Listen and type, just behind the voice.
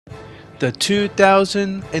The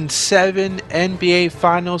 2007 NBA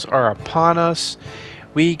Finals are upon us.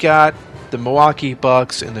 We got the Milwaukee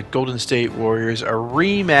Bucks and the Golden State Warriors, a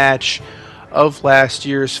rematch of last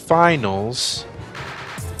year's finals.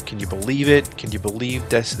 Can you believe it? Can you believe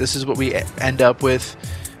this? This is what we end up with.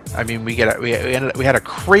 I mean, we had a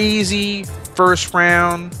crazy first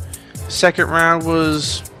round. Second round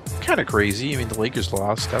was kind of crazy. I mean, the Lakers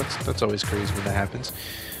lost. That's always crazy when that happens.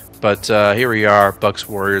 But here we are, Bucks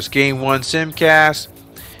Warriors, Game 1 simcast,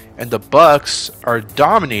 and the Bucks are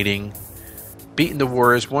dominating, beating the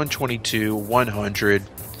Warriors 122-100.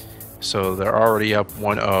 So they're already up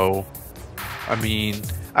 1-0. I mean,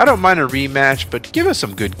 I don't mind a rematch, but give us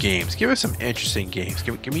some good games. Give us some interesting games.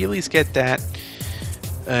 Can we at least get that?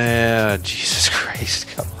 Jesus Christ,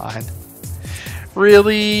 come on.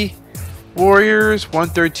 Really? Warriors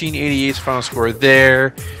 113-88 final score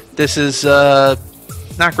there. This is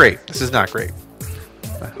not great. This is not great.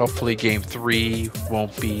 Hopefully game 3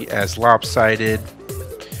 won't be as lopsided.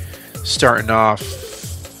 Starting off,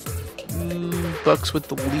 Bucks with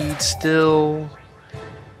the lead still,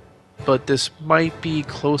 but this might be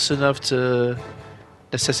close enough to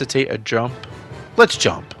necessitate a jump. Let's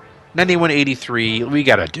jump. 91-83, we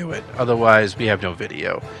gotta do it. Otherwise, we have no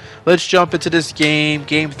video. Let's jump into this game,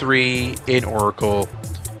 game 3 in Oracle.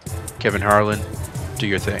 Kevin Harlan, do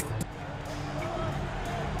your thing.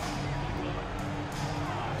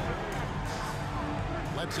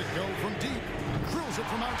 Lets it go from deep, drills it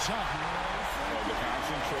from outside. The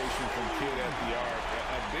concentration from Kidd at the arc,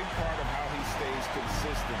 a big part of how he stays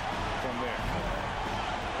consistent from there.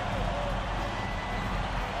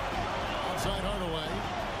 Outside Hardaway.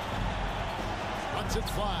 Lets it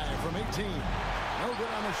fly from 18. No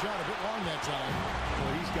good on the shot, a bit long that time.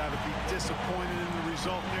 Well, he's got to be disappointed in the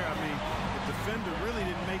result there. I mean, the defender really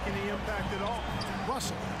didn't make any impact at all.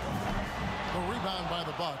 Russell. The rebound by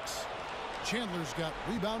the Bucks. Chandler's got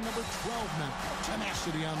rebound number 12 now.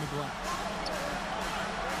 Tenacity on the glass.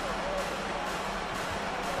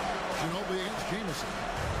 Ginobili against Jamison.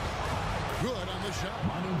 Good on the shot.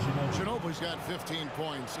 Ginobili's got 15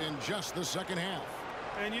 points in just the second half.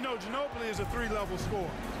 And you know, Ginobili is a three-level scorer.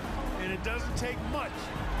 And it doesn't take much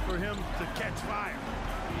for him to catch fire.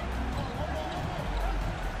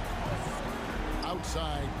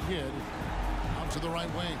 Outside Kidd. Out to the right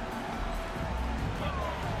wing.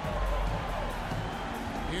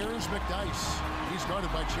 Here's McDyess. He's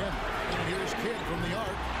guarded by Chandler. And here's Kidd from the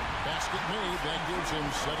arc. Basket made. That gives him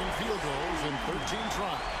 7 field goals in 13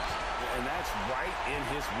 tries. And that's right in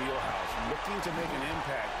his wheelhouse, looking to make an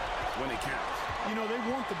impact when it counts. You know, they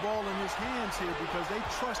want the ball in his hands here because they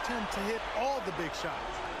trust him to hit all the big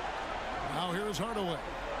shots. Now here's Hardaway.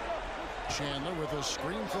 Chandler with a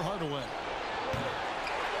screen for Hardaway.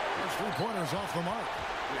 There's 3-pointers off the mark.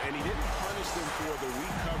 And he didn't punish them for the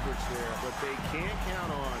weak coverage there, but they can't count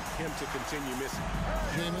on him to continue missing.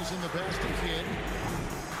 Jamison the pass to Kidd.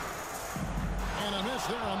 And a miss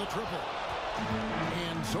there on the triple.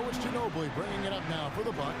 And so it's Ginobili bringing it up now for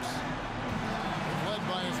the Bucks. Led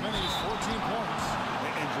by as many as 14 points.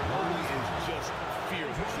 And Ginobili is just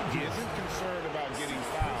fearless. He isn't concerned about getting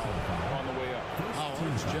fouled on the way up.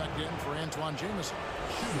 Howard's checked in for Antoine Jamison.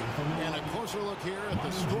 And a closer look here at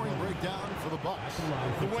the scoring breakdown for the Bucks.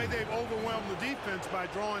 The way they've overwhelmed the defense by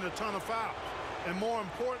drawing a ton of fouls. And more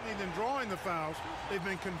importantly than drawing the fouls, they've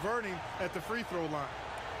been converting at the free throw line.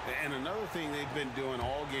 And another thing they've been doing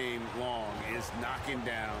all game long is knocking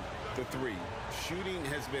down the three. Shooting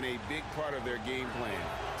has been a big part of their game plan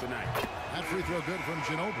tonight. That free throw good from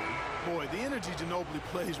Ginobili. Boy, the energy Ginobili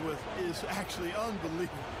plays with is actually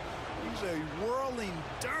unbelievable. He's a whirling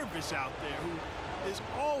dervish out there who is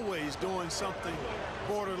always doing something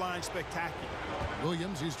borderline spectacular.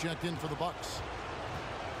 Williams, he's checked in for the Bucks.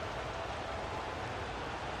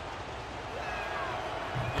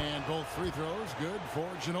 And both free throws good for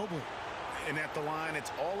Ginobili. And at the line,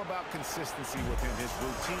 it's all about consistency with him. His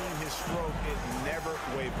routine, his stroke, it never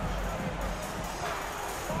wavers.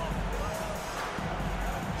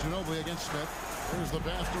 Ginobili against Smith. Here's the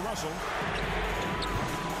pass to Russell.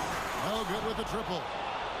 No good with the triple.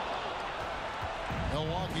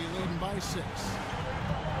 Milwaukee leading by 6.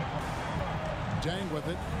 Dang with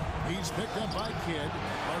it. He's picked up by Kidd.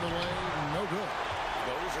 Hardaway, no good.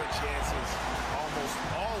 Those are chances almost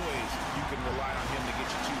always you can rely on him to get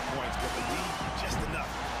you 2 points, but the lead just enough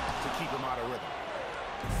to keep him out of rhythm.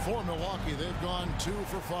 For Milwaukee, they've gone 2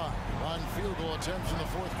 for 5 on field goal attempts in the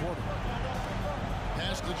fourth quarter.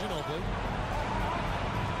 Pass to Ginobili.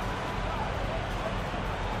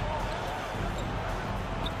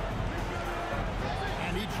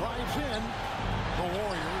 And he drives in. The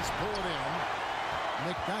Warriors pull it in.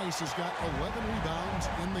 McDyess has got 11 rebounds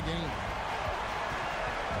in the game.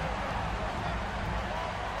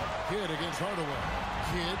 Kidd against Hardaway.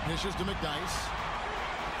 Kidd dishes to McDyess.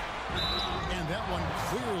 And that one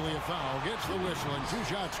clearly a foul. Gets the whistle and 2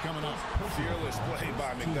 shots coming up. Fearless play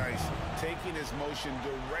by McDyess, taking his motion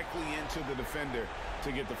directly into the defender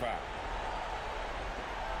to get the foul.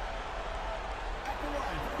 At the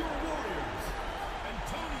line for your Warriors,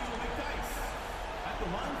 Antonio McDyess. At the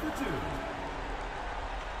line for 2.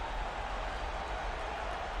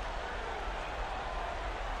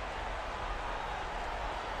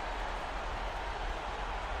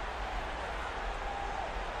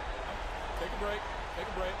 Take a break. Take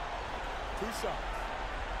a break. 2 shots.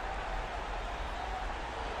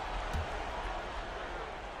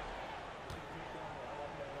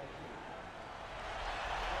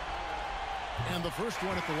 And the first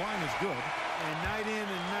one at the line is good. And night in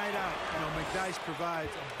and night out, McDyess provides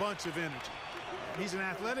a bunch of energy. He's an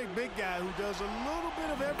athletic big guy who does a little bit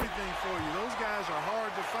of everything for you. Those guys are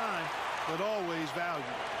hard to find, but always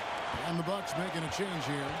valuable. And the Bucks making a change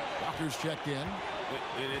here. Walker's checked in.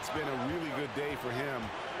 And it's been a really good day for him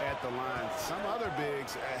at the line. Some other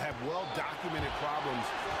bigs have well-documented problems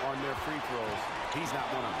on their free throws. He's not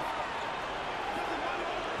one of them.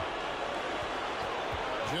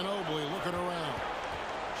 Ginobili looking around.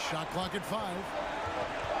 Shot clock at 5.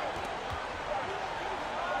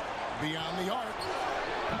 Beyond the arc.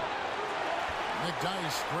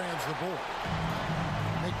 McDyess grabs the board.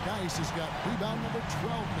 McDyess has got rebound number 12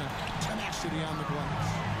 now. Tenacity on the glass.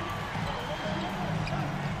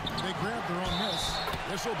 They grab their own miss.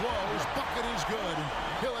 Whistle blows. Bucket is good.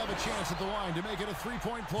 He'll have a chance at the line to make it a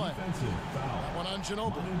 3-point play. That one on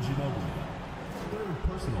Ginobili. Third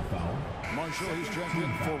personal foul. Marshall, he's checked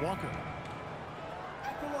in for Walker.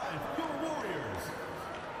 At the line for your Warriors,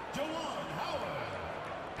 Juwan Howard.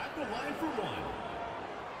 At the line for 1.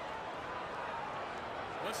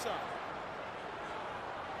 What's up?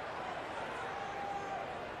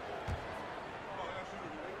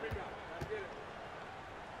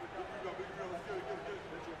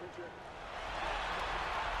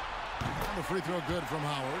 And the free throw good from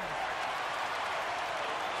Howard.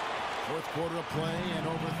 Fourth quarter of play, and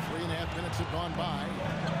over 3.5 minutes have gone by.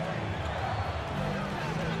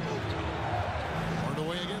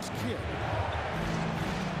 Hardaway against Kidd.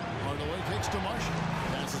 Hardaway takes to Marshall.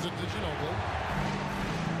 Passes it to Ginobili.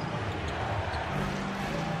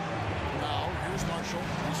 Now, here's Marshall.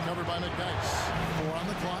 He's covered by McDyess. 4 on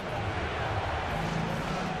the clock.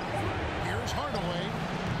 Here's Hardaway.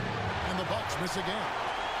 And the Bucks miss again.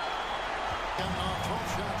 12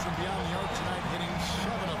 shots from beyond the arc tonight, hitting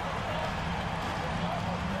 7 of them.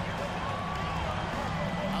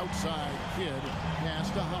 Outside, Kidd, pass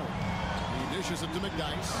to Howard. He dishes it to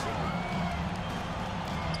McDyess.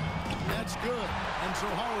 That's good. And so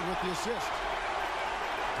Howard with the assist.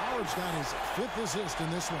 Howard's got his 5th assist in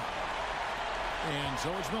this one. And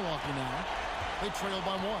so it's Milwaukee now. They trail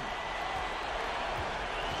by 1.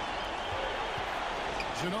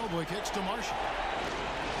 Ginobili kicks to Marshall.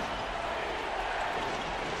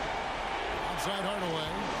 Outside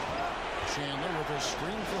Hardaway. Chandler with a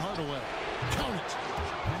screen for Hardaway. Count it.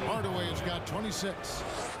 Hardaway has got 26.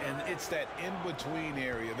 And it's that in-between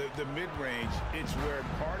area, the mid-range. It's where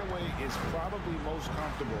Hardaway is probably most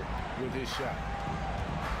comfortable with his shot.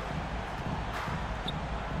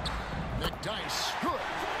 McDyess. Good.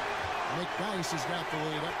 McDyess has got the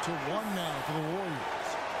lead up to 1 now for the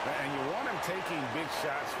Warriors. And you want him taking big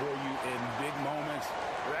shots for you in big moments.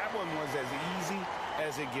 That one was as easy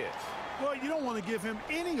as it gets. Well, you don't want to give him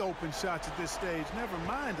any open shots at this stage. Never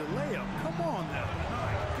mind a layup. Come on now.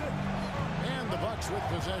 My goodness. And the Bucks with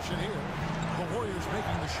possession here. The Warriors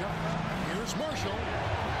making the shot. Here's Marshall.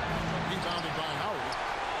 Rebounded by Howard.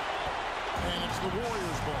 And it's the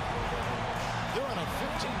Warriors ball. They're on a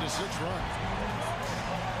 15-6 run.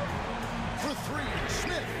 For 3,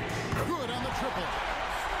 Smith. Good on the triple.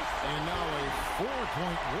 And now a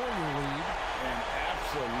 4-point Warrior lead. An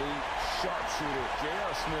absolute sharpshooter.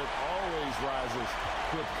 J.R. Smith always rises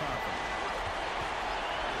with confidence.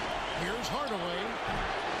 Here's Hardaway.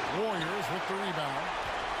 Warriors with the rebound.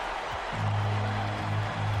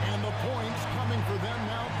 And the points coming for them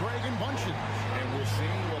now, Greg and Bunchen. And we're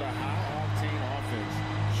seeing what a high-octane offense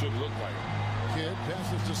should look like. Kidd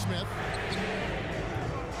passes to Smith.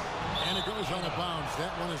 And it goes on the bounce.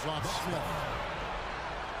 That one is off Smith.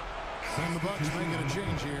 And the Bucks making a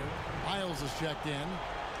change here. Isles is checked in.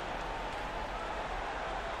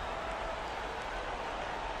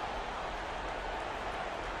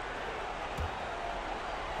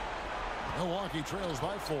 Milwaukee trails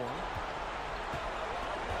by 4.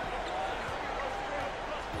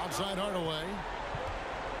 Outside Hardaway.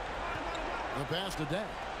 The pass to Dent.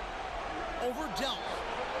 Over Delt.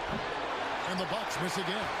 And the Bucks miss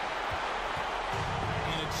again.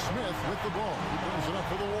 And it's Smith with the ball. He brings it up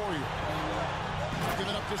for the Warriors.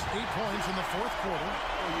 Giving up just 8 points in the fourth quarter.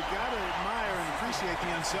 Well, you got to admire and appreciate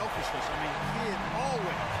the unselfishness. I mean, he is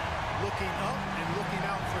always looking up and looking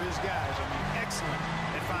out for his guys. I mean, excellent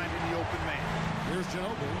at finding the open man. Here's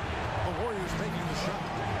Ginobili. The Warriors making the shot.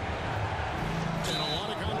 And a lot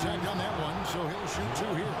of contact on that one, so he'll shoot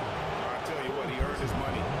 2 here. I'll tell you what, he earned his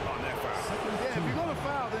money on that foul. Yeah, if you're going to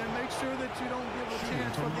foul, then make sure that you don't give a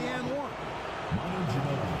chance for the and one. Manu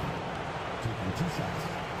Ginobili taking 2 shots.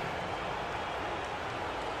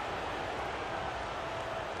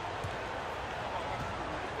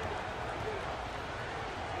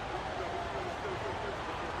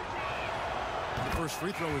 The first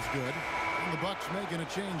free throw is good. And the Bucks making a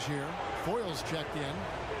change here. Foyle's checked in.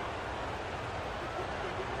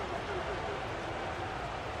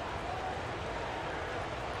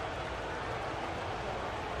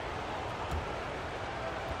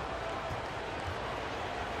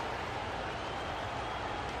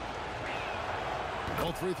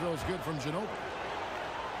 Both free throws good from Ginobili.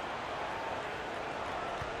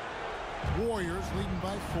 Warriors leading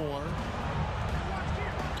by 4.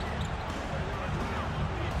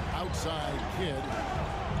 Outside Kidd.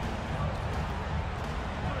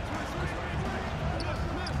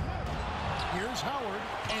 Here's Howard,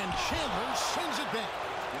 and Chandler sends it back.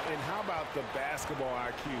 And how about the basketball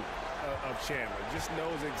IQ of Chandler? Just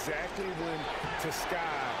knows exactly when to sky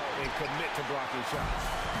and commit to blocking shots.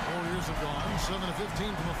 Warriors have gone 7 of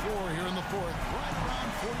 15 from the floor here in the fourth. Right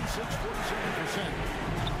around 46-47%.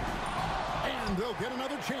 And they'll get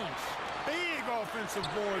another chance. Big offensive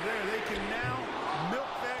board there. They can now milk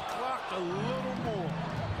that clock a little more.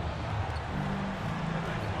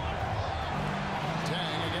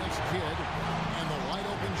 Dang against Kidd. And the wide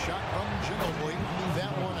open shot from Ginobili.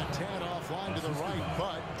 That one a tad offline to the right,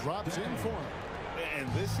 but drops in for him. And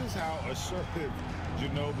this is how assertive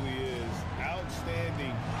Ginobili is.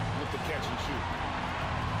 Outstanding with the catch and shoot.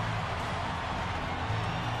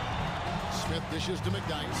 Smith dishes to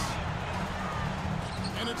McDyess.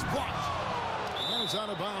 And it's blocked. And it's out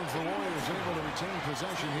of bounds. The Warriors able to retain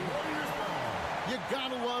possession here. You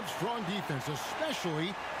gotta love strong defense,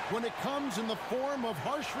 especially when it comes in the form of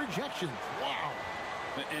harsh rejections. Wow.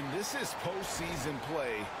 And this is postseason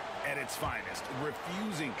play at its finest,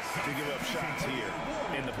 refusing to give up shots here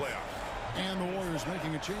in the playoffs. And the Warriors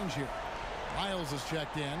making a change here. Miles is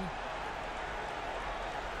checked in.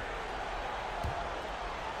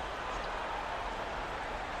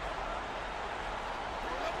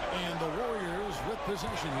 And the Warriors with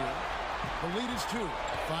possession here. The lead is 2.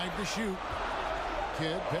 5 to shoot.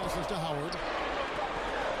 Kidd passes to Howard.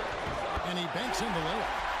 And he banks in the layup.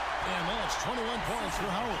 And that's 21 points for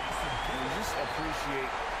Howard. And you just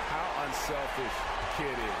appreciate how unselfish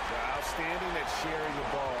Kidd is. Outstanding at sharing the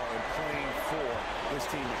ball and playing for his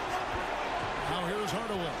teammates. Now here's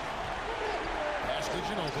Hardaway. Pass to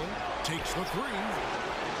Ginobili. Takes the 3.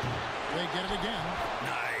 They get it again.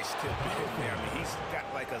 Nice tip in there. I mean, he's got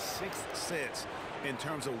like a sixth sense in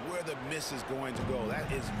terms of where the miss is going to go.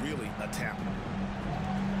 That is really a tap.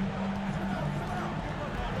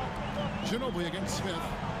 Ginobili against Smith.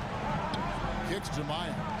 Kicks to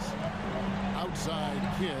Miles. Outside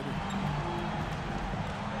Kidd.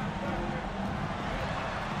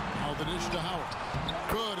 Now the dish to Howard.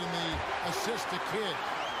 Good in the assist to Kidd.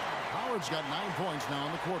 Howard's got 9 points now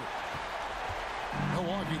in the quarter.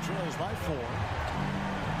 Milwaukee trails by 4.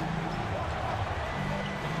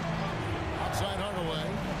 Outside Hardaway.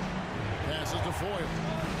 Passes to Foyle.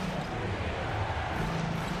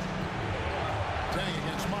 Dang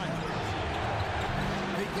against Miles.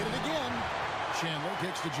 They get it again. Chandler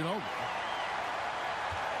kicks to Ginobili.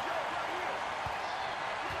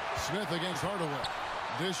 Smith against Hardaway.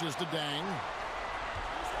 Dishes to Dang.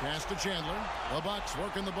 Pass to Chandler. The Bucks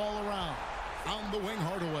working the ball around. On the wing,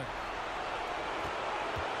 Hardaway.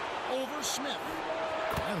 Over Smith.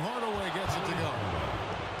 And Hardaway gets it to go.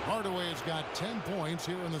 Hardaway has got 10 points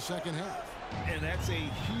here in the second half. And that's a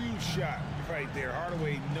huge shot right there.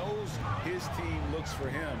 Hardaway knows his team looks for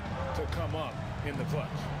him to come up in the clutch.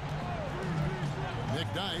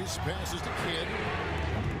 McDyess passes to Kidd.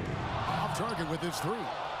 Off target with his 3.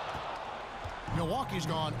 Milwaukee's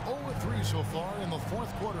gone 0-3 so far in the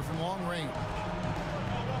fourth quarter from long range.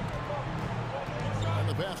 And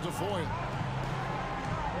the pass to Foyle.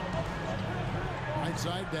 Right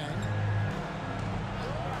side Dang.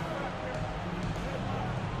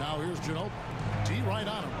 Now here's Ginobili. D right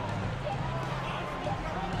on him.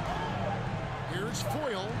 Here's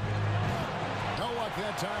Foyle. No luck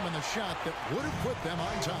that time in the shot that would have put them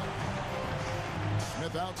on top.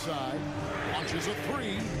 Smith outside. Launches a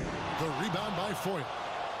 3. The rebound by Foyle.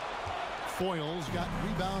 Foyle's got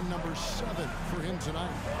rebound number 7 for him tonight.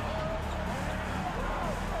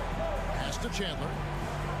 Pass to Chandler.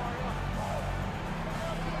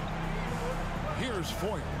 Here's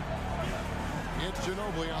Foyle. It's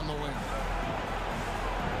Ginobili on the wing.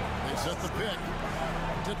 They set the pick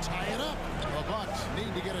to tie it up. The Bucks need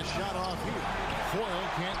to get a shot off here. Foyle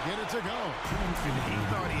can't get it to go. He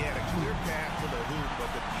thought he had a clear path to the hoop, but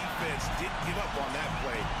the defense didn't give up on that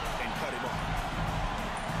play and cut him off.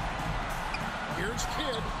 Here's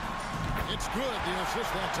Kidd. It's good. The assist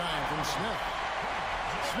that time from Smith.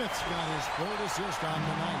 Smith's got his 3rd assist on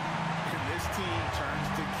the night. And this team turns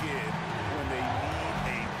to Kidd when they need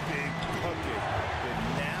a big bucket. And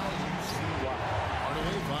now you see why.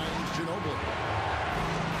 Hardaway finds Ginobili.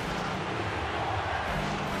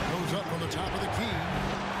 Goes up from the top of the key.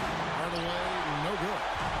 Hardaway, no good.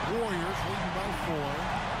 Warriors leading by 4.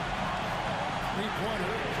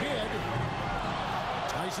 Three-pointer, Kidd.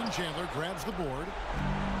 Tyson Chandler grabs the board.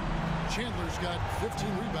 Chandler's got 15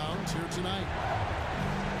 rebounds here tonight.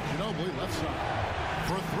 Ginobili left side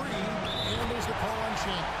for 3, and there's the call on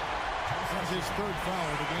Chandler. That's his 3rd foul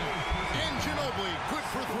of the game. And Ginobili, good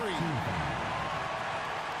for 3.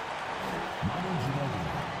 Manu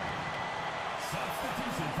Ginobili.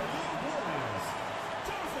 Substitution for the Warriors.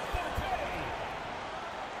 Joseph Dante.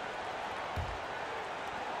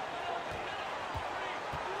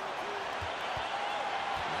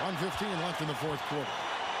 1:15 left in the 4th quarter.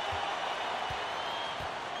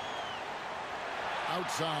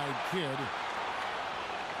 Outside Kidd.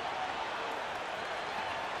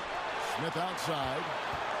 Smith outside.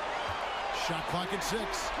 Shot clock at 6.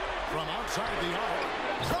 From outside the arc.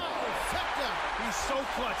 Trifecta. He's so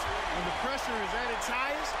clutch. When the pressure is at its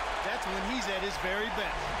highest, that's when he's at his very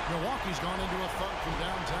best. Milwaukee's gone into a funk from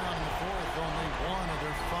downtown in the 4th. Only 1 of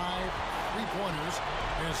their 5 three-pointers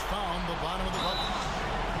has found the bottom of the bucket.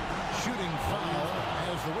 Shooting foul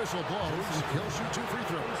as the whistle blows. He'll shoot 2 free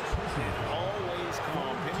throws. Always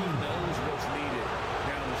calm. He knows what's needed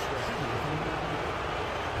down the stretch.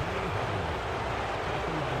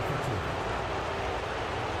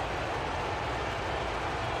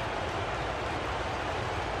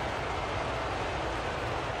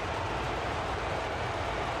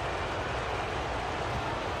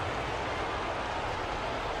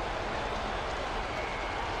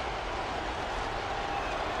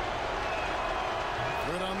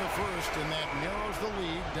 Good on the first, and that narrows the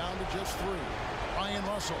lead down to just 3. Ryan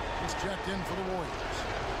Russell is checked in for the Warriors.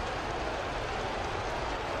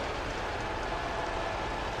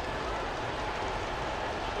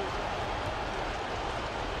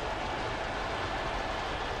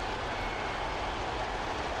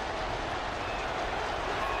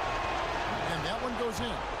 And that one goes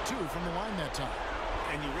in. 2 from the line that time.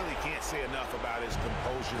 And you really can't say enough about his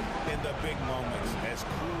composure in the big moments, as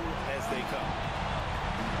cool as they come.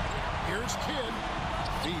 Here's Kidd.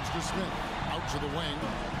 Feeds to Smith. Out to the wing.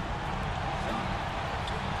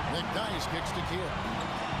 McDyess kicks to Kidd.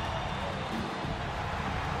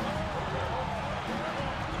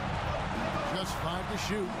 Just 5 to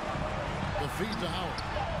shoot. The feed to Howard.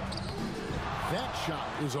 That shot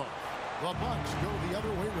is off. The Bucks go the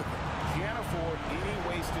other way with it. Can't afford any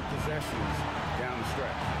wasted possessions down the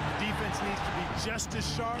stretch. Defense needs to be just as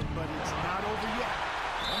sharp, but it's not over yet.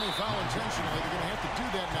 When they foul intentionally, they're going to have to do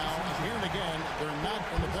that now. And here and again, they're not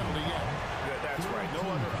in the penalty yet. Yeah, that's right. No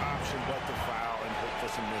other option but to foul and hope for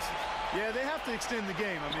some misses. Yeah, they have to extend the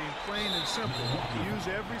game. I mean, plain and simple. Use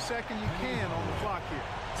every second you can on the clock here.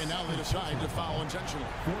 And now they decide to foul intentionally.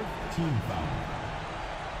 4th team foul.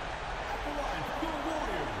 At the line for the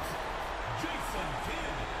Warriors, Jason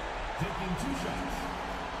Kidd taking 2 shots.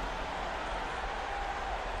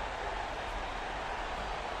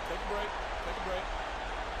 Take a break. Take a break.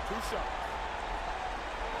 2 shots.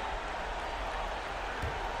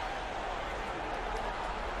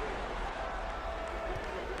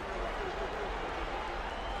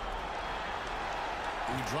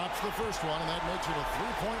 He drops the first one, and that makes it a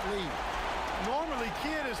 3-point lead. Normally,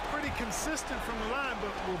 Kidd is pretty consistent from the line,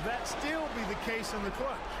 but will that still be the case in the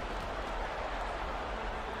clutch?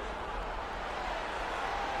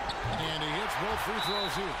 And he hits both free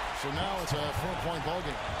throws here. So now it's a 4-point ball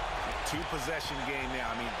game. 2-possession game now.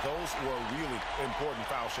 I mean, those were really important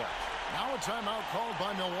foul shots. Now a timeout called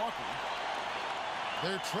by Milwaukee.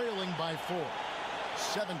 They're trailing by 4.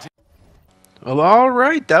 17. Well, all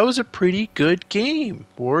right. That was a pretty good game.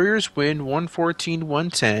 Warriors win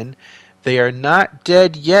 114-110. They are not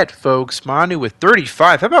dead yet, folks. Manu with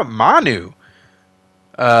 35. How about Manu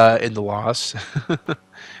in the loss?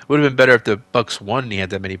 Would have been better if the Bucks won and he had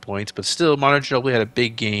that many points. But still, Manu Ginobili had a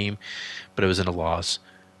big game, but it was in a loss.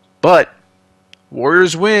 But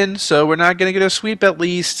Warriors win, so we're not going to get a sweep at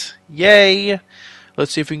least. Yay!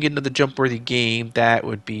 Let's see if we can get another jump-worthy game. That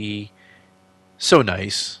would be so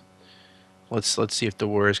nice. Let's see if the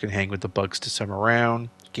Warriors can hang with the Bucks this time around.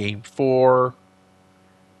 Game 4.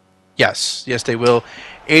 Yes, they will.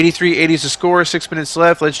 83-80 is the score. 6 minutes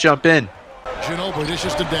left. Let's jump in. Ginobili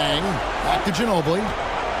dishes to Dang. Back to Ginobili.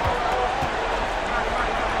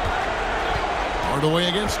 Hardaway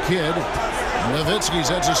against Kidd. Nowitzki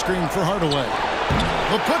sets a screen for Hardaway.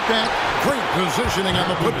 The putback. Great positioning on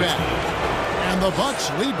the putback. And the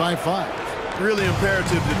Bucks lead by 5. Really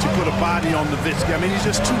imperative that you put a body on Nowitzki. I mean, he's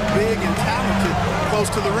just too big and talented close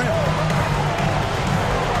to the rim.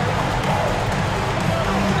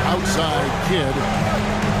 Outside Kidd.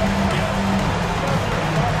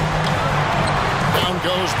 Down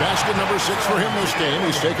goes basket number 6 for him this game.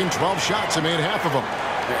 He's taken 12 shots and made half of them.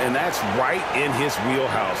 And that's right in his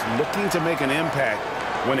wheelhouse, looking to make an impact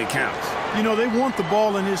when it counts. You know, they want the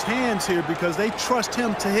ball in his hands here because they trust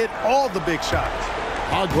him to hit all the big shots.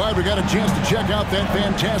 I'm glad we got a chance to check out that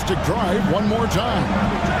fantastic drive one more time.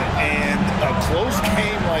 And a close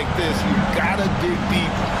game like this, you've got to dig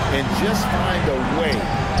deep and just find a way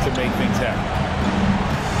to make things happen.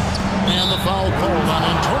 And the foul called on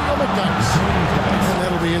Antonio McDyess. And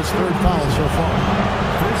that'll be his 3rd foul so far.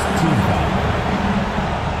 First team foul.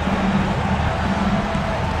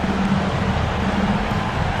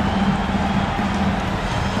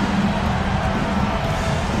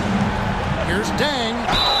 Here's Dang.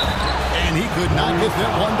 And he could not get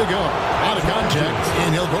that one to go. Out of contact,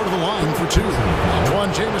 and he'll go to the line for 2.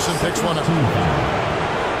 Antoine Jamison picks one up.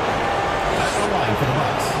 At the line for the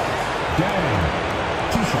Bucks. Dang.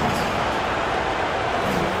 2 shots.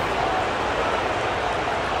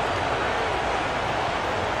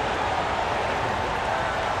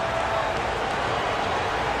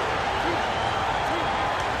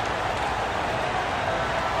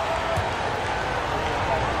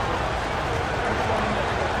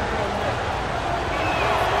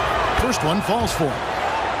 First one falls for him.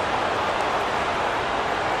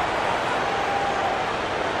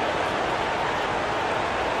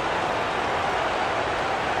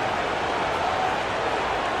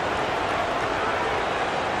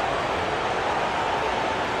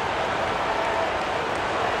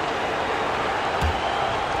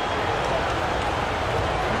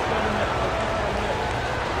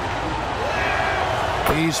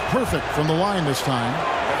 He's perfect from the line this time.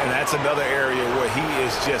 And that's another area where he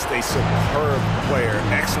is just a superb player.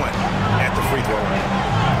 Excellent at the free throw line.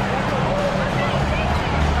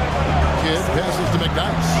 Kidd passes to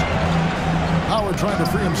McDyess. Howard trying to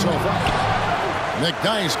free himself up.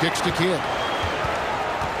 McDyess kicks to Kidd.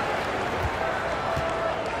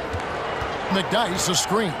 McDyess a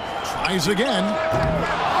screen. Tries again.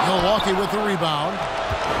 Milwaukee with the rebound.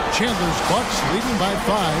 Chandler's Bucks leading by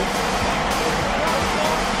 5.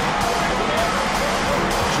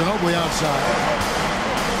 Ginobili outside.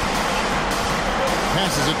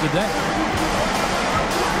 Passes it to Dang.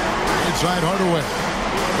 Inside Hardaway.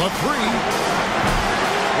 The 3.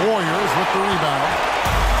 Warriors with the rebound.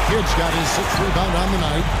 Kidd's got his 6th rebound on the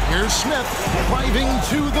night. Here's Smith driving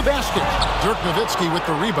to the basket. Dirk Nowitzki with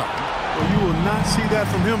the rebound. Well, you will not see that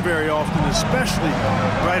from him very often, especially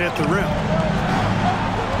right at the rim.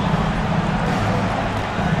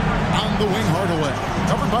 On the wing, Hardaway.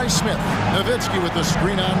 Covered by Smith. Nowitzki with the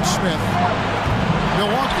screen on Smith.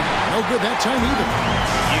 Milwaukee, no good that time either.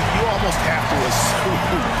 You almost have to assume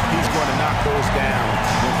he's going to knock those down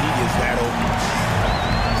when he is that open.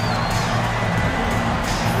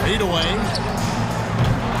 Fade away.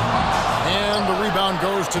 And the rebound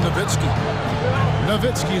goes to Nowitzki.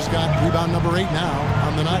 Nowitzki's got rebound number 8 now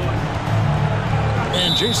on the night.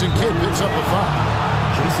 And Jason Kidd picks up a foul.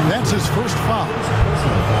 That's his first foul.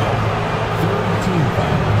 Personal foul. 3rd team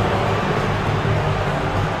foul.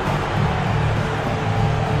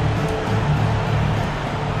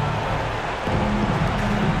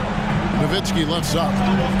 Nowitzki lifts up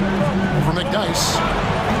over McDyess,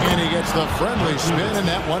 and he gets the friendly spin, and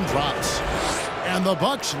that one drops. And the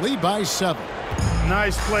Bucks lead by 7.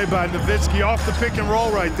 Nice play by Nowitzki off the pick and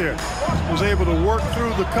roll right there. Was able to work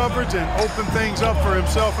through the coverage and open things up for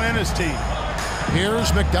himself and his team.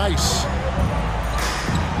 Here's McDyess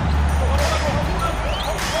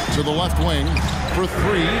to the left wing for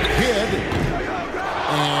 3. Kidd,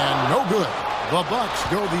 and no good. The Bucks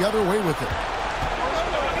go the other way with it.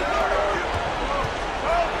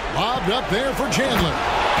 Lobbed up there for Chandler.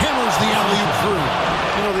 Hammers the alley-oop through.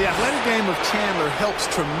 You know, the athletic game of Chandler helps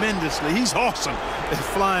tremendously. He's awesome at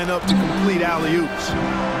flying up to complete alley-oops.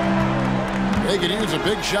 They could use a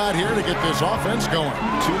big shot here to get this offense going.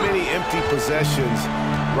 Too many empty possessions.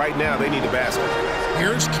 Right now, they need a basket.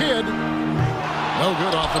 Here's Kidd. No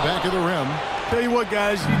good off the back of the rim. Tell you what,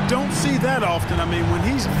 guys, you don't see that often. I mean, when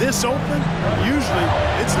he's this open, usually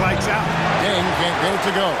it's lights out. Dang, can't get it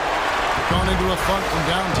to go. Gone into a funk from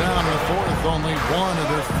downtown in the fourth. Only one of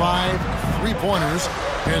their 5 3-pointers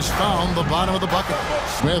has found the bottom of the bucket.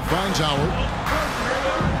 Smith finds Howard.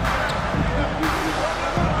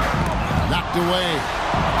 Knocked away.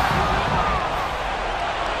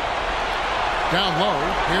 Down low.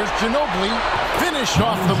 Here's Ginobili. Finish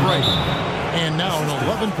off the break. And now an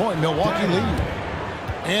 11-point Milwaukee lead.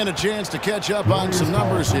 And a chance to catch up on some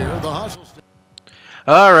numbers here. The hustle.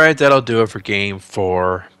 All right, that'll do it for Game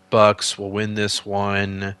 4. Bucks will win this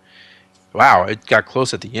one. Wow, it got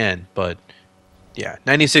close at the end, but yeah,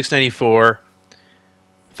 96-94.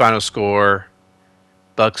 Final score.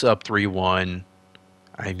 Bucks up 3-1.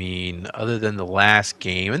 I mean, other than the last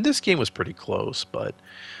game, and this game was pretty close, but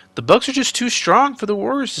the Bucks are just too strong for the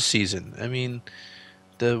Warriors this season. I mean,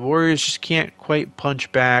 the Warriors just can't quite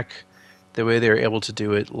punch back the way they were able to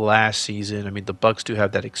do it last season. I mean, the Bucks do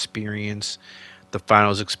have that experience, the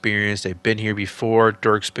finals experience. They've been here before.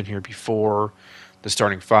 Dirk's been here before. The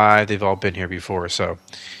starting 5, they've all been here before. So,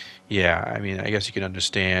 yeah, I mean, I guess you can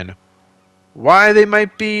understand why they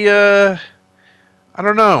might be, I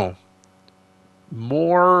don't know,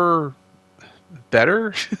 more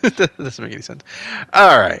better? That doesn't make any sense.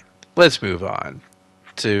 All right, let's move on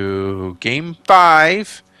to Game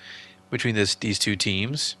 5 between these two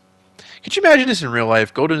teams. Could you imagine this in real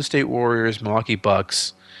life? Golden State Warriors, Milwaukee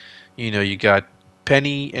Bucks. You know, you got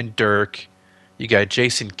Penny and Dirk. You got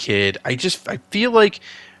Jason Kidd. I feel like,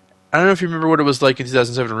 I don't know if you remember what it was like in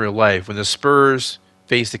 2007 in real life when the Spurs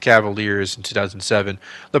faced the Cavaliers in 2007.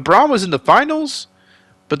 LeBron was in the finals,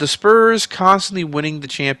 but the Spurs constantly winning the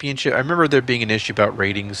championship. I remember there being an issue about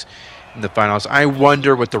ratings in the finals. I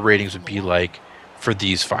wonder what the ratings would be like for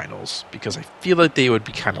these finals, because I feel like they would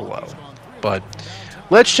be kind of low. But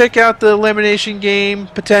let's check out the elimination game,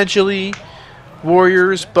 potentially.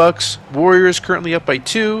 Warriors, Bucks. Warriors currently up by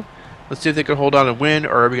 2. Let's see if they can hold on and win,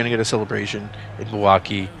 or are we going to get a celebration in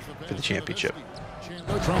Milwaukee for the championship?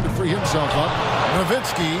 Chandler trying to free himself up.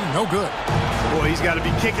 Nowitzki, no good. Boy, he's got to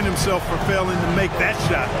be kicking himself for failing to make that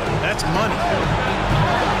shot. That's money.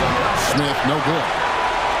 Smith, no good.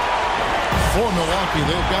 For Milwaukee,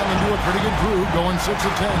 they've gotten into a pretty good groove, going 6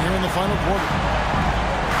 of 10 here in the final quarter.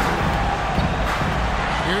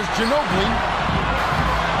 Here's Ginobili.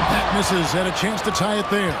 That misses, had a chance to tie it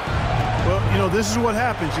there. Well, you know, this is what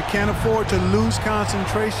happens. You can't afford to lose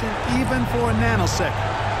concentration even for a nanosecond.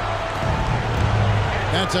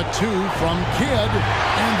 That's a 2 from Kidd,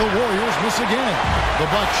 and the Warriors miss again. The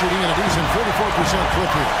Bucks shooting at a decent 44%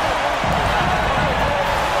 clip here.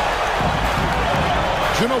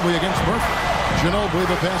 Ginobili against Murphy. Ginobili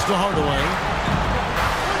the pass to Hardaway.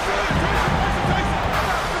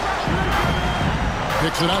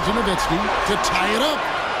 Picks it out to Nowitzki to tie it up.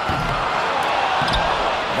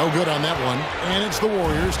 No good on that one. And it's the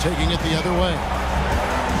Warriors taking it the other way.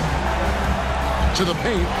 To the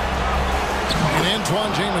paint. And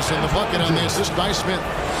Antoine Jamison, the bucket on the assist by Smith.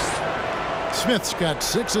 Smith's got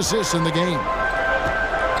 6 assists in the game.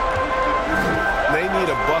 They need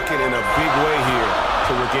a bucket in a big way here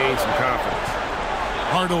to regain some confidence.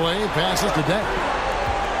 Hardaway passes to Deck.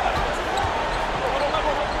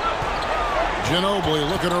 Ginobili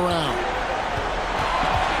looking around.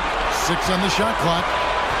 6 on the shot clock.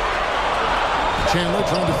 Chandler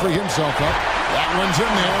trying to free himself up. That one's in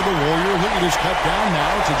there. The Warrior lead is cut down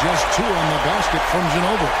now to just 2 on the basket from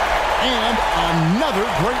Ginobili. And another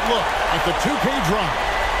great look at the 2K drive.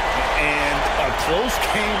 And a close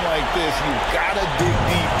game like this, you've got to dig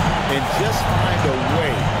deep and just find a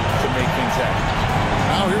way to make things happen.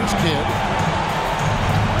 Now here's Kidd.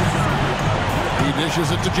 He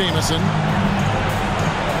dishes it to Jamison.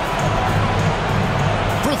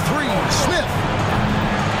 For 3, Smith.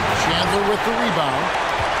 Chandler with the rebound.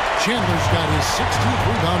 Chandler's got his 16th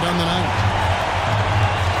rebound on the night.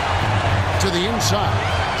 To the inside.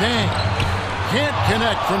 Dang. Can't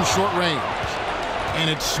connect from short range. And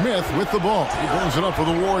it's Smith with the ball. He brings it up for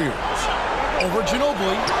the Warriors. Over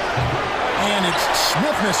Ginobili. And it's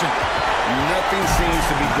Smith missing. Nothing seems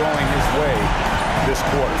to be going his way this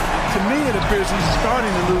quarter. To me, it appears he's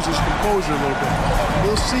starting to lose his composure a little bit.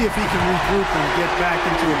 We'll see if he can regroup and get back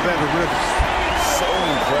into a better rhythm. So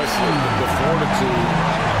impressive, the fortitude,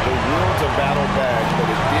 the will to battle back, but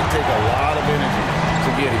it did take a lot of energy to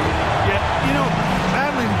get here. Yeah, you know,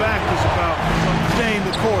 battling back was about staying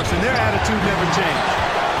the course, and their attitude never changed.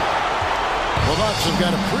 The Bucks have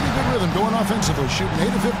got a pretty good rhythm going offensively, shooting 8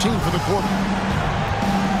 of 15 for the quarter.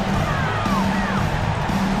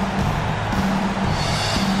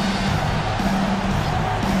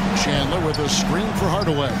 Chandler with a screen for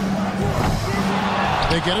Hardaway.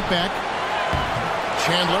 They get it back.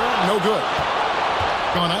 Chandler, no good.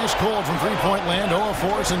 Gone ice cold from three-point land, 0 of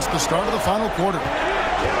 4 since the start of the final quarter.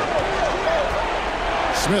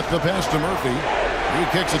 Smith the pass to Murphy. He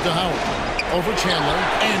kicks it to Howard. Over Chandler,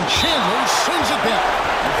 and Chandler sends it down.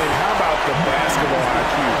 And how about the basketball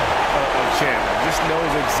IQ of Chandler? Just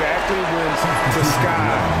knows exactly when to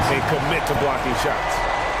sky and commit to blocking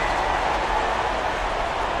shots.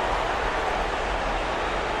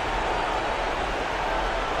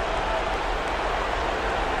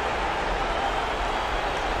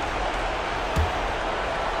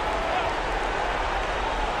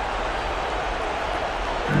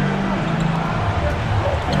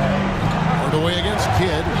 Away against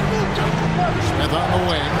Kidd. Smith on the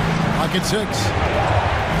wing. Pocket 6.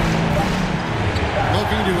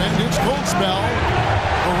 Looking to end his cold spell.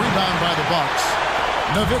 A rebound by the Bucks.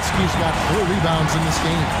 Nowitzki's got 4 rebounds in this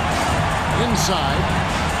game. Inside.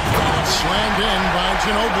 Slammed in by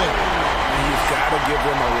Ginobili. You've got to give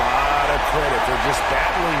them a lot of credit for just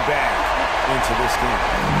battling back into this game.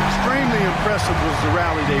 Extremely impressive was the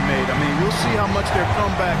rally they made. I mean, we'll see how much their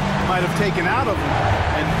comeback might have taken out of them,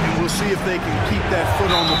 and we'll see if they can keep that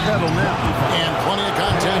foot on the pedal now. And plenty of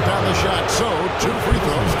contact on the shot, so 2 free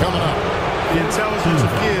throws coming up. The intelligence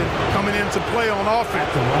of Kidd coming into play on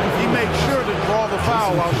offense. He makes sure to draw the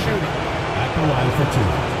foul while shooting. At the line for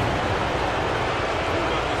 2.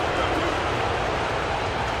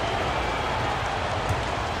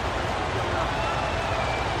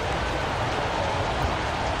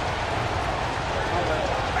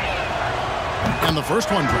 And the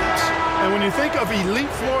first one drops. And when you think of elite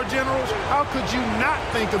floor generals, how could you not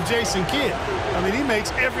think of Jason Kidd? I mean, he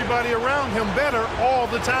makes everybody around him better all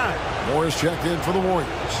the time. Moore is checked in for the Warriors.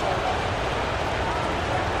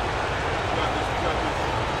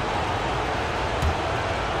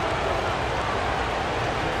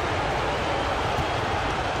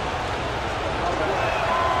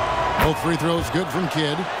 Both free throws good from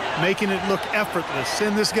Kidd. Making it look effortless.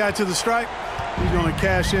 Send this guy to the stripe, he's going to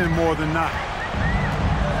cash in more than not.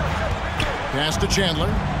 Pass to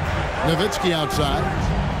Chandler. Nowitzki outside.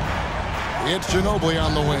 It's Ginobili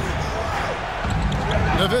on the wing.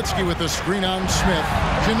 Nowitzki with the screen on Smith.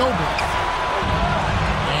 Ginobili.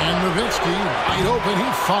 And Nowitzki wide open.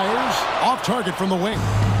 He fires off target from the wing.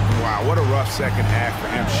 Wow, what a rough second half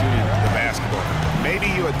for him shooting the basketball.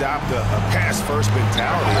 Maybe you adopt a pass-first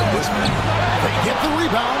mentality at this point. They get the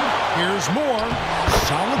rebound. Here's Moore.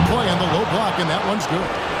 Solid play on the low block, and that one's good.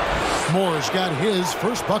 Moore's got his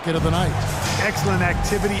first bucket of the night. Excellent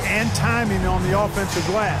activity and timing on the offensive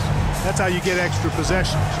glass. That's how you get extra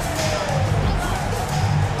possessions.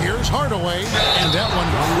 Here's Hardaway, and that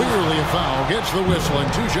one clearly a foul. Gets the whistle,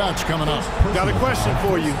 and 2 shots coming up. Got a question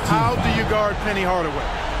for you. How do you guard Penny Hardaway?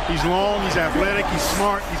 He's long, he's athletic, he's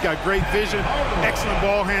smart, he's got great vision, excellent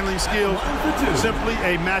ball handling skills. Simply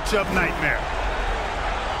a matchup nightmare.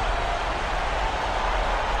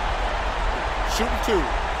 Shooting 2.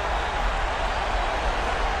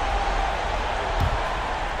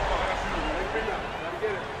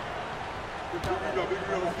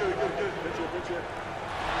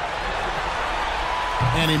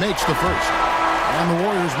 And he makes the first. And the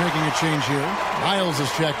Warriors making a change here. Miles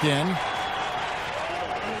is checked in.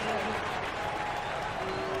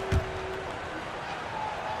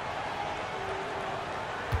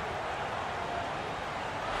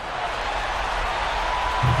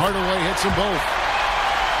 Hardaway hits them both.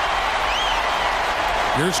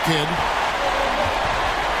 Here's Kidd.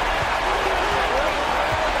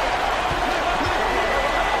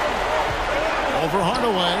 Over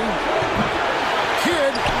Hardaway.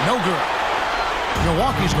 Kidd, no good.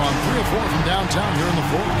 Milwaukee's gone 3 of 4 from downtown here in the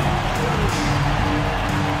fourth.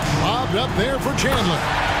 Lobbed up there for Chandler.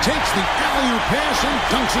 Takes the alley-oop pass and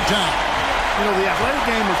dunks it down. You know, the athletic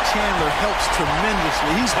game of Chandler helps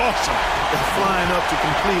tremendously. He's awesome at flying up to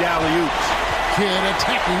complete alley-oops. Kidd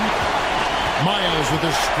attacking. Miles with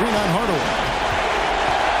a screen on Hardaway.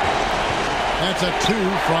 That's a 2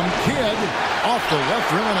 from Kidd. Off the left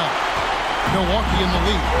rim and up. Milwaukee in the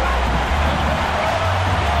lead.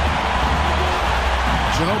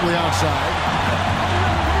 Ginobili outside.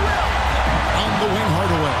 On the wing,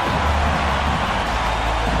 Hardaway.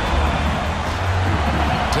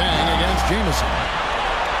 Dang against Jamison.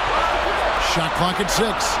 Shot clock at 6.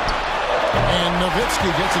 And Nowitzki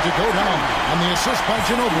gets it to go down on the assist by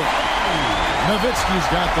Ginobili. Nowitzki's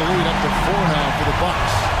got the lead up to 4 now for the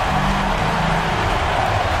Bucks.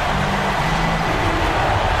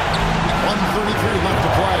 2:33 left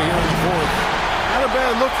to play here in the fourth. Not a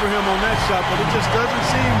bad look for him on that shot, but it just doesn't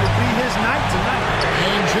seem to be his night tonight.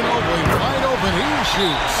 And Ginobili wide open. He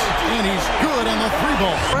shoots. And he's good on the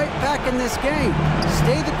 3-ball. Right back in this game.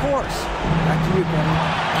 Stay the course. Back to you, Kevin.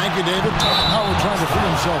 Thank you, David. Howard trying to free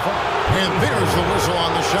himself up. And there's the whistle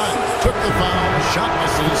on the shot. Took the foul. Shot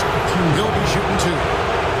misses. He'll be shooting 2.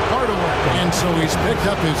 Hardaway. And so he's picked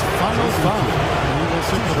up his final foul. And he will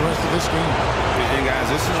sit for the rest of this game. And guys,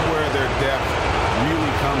 this is where their depth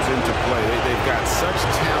really comes into play. They've got such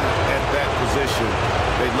talent at that position.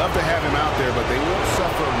 They'd love to have him out there, but they won't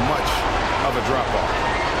suffer much of a drop-off.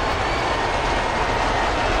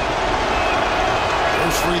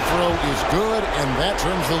 First free throw is good, and that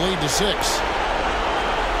turns the lead to 6.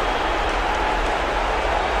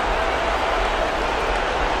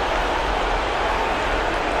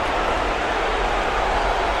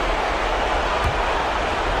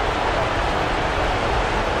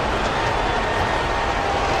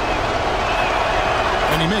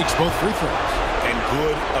 He makes both free throws. And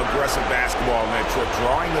good aggressive basketball in that trip.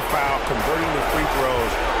 Drawing the foul, converting the free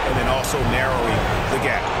throws, and then also narrowing the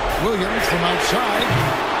gap. Williams from outside.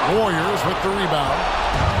 Warriors with the rebound.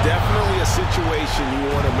 Definitely a situation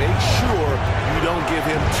you want to make sure you don't give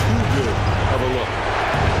him too good of a look.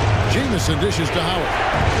 Jamison dishes to Howard.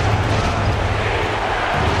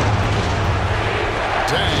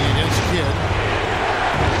 Dang against Kidd.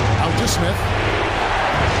 Out to Smith.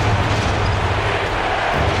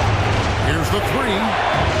 Here's the 3.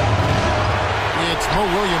 It's Mo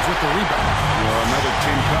Williams with the rebound. Well, another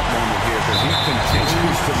tin cup moment here because he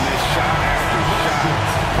continues to miss shot after shot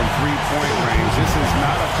from three-point range. This is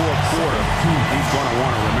not a fourth quarter he's going to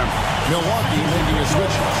want to remember. Milwaukee making a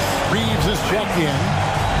switch. Reeves is checked in.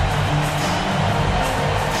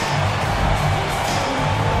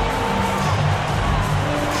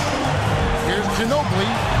 Here's Ginobili.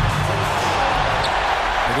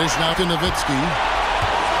 It is now to Nowitzki.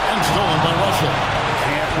 And stolen by Russell.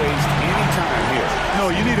 Can't waste any time here.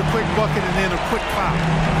 No, you need a quick bucket and then a quick foul.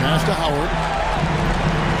 Pass to Howard.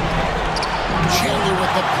 Chandler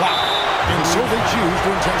with the block. And so they choose to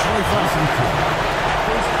intentionally foul.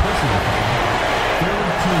 First personal.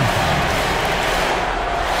 Third team.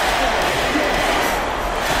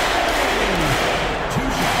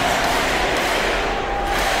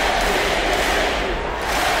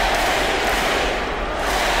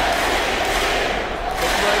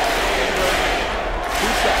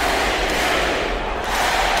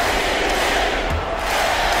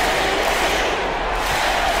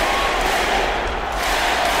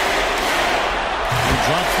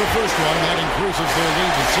 Drops the first one. That increases their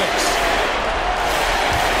lead to 6.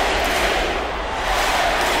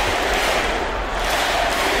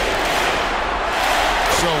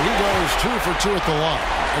 So he goes 2 for 2 at the line.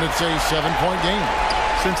 And it's a 7-point game.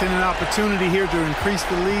 Sensing an opportunity here to increase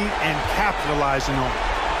the lead and capitalizing on it.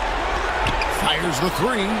 Fires the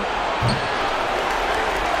 3.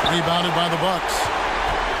 Rebounded by the Bucks.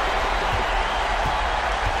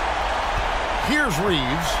 Here's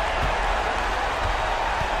Reeves.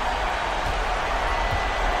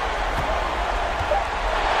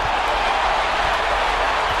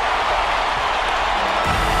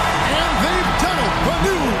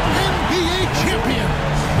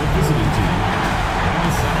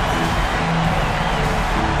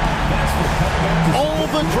 All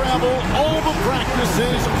the travel, all the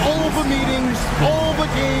practices, all the meetings, all the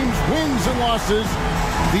games, wins and losses,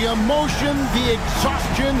 the emotion, the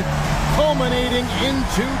exhaustion culminating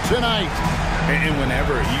into tonight. And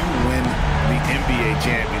whenever you win the NBA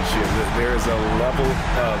championship, there's a level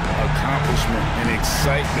of accomplishment and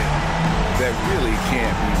excitement that really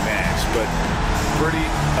can't be matched. But pretty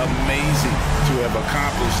amazing to have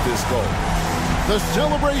accomplished this goal. The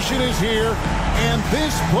celebration is here, and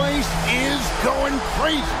this place is going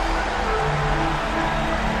crazy.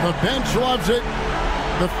 The bench loves it.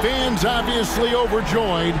 The fans obviously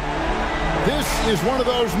overjoyed. This is one of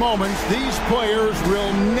those moments these players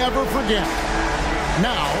will never forget.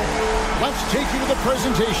 Now, let's take you to the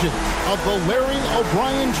presentation of the Larry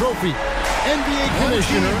O'Brien Trophy. NBA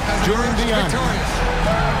Commissioner during the honor.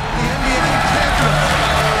 The NBA champions.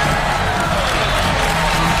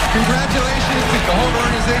 Congratulations to the whole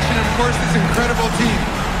organization and, of course, this incredible team.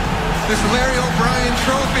 This Larry O'Brien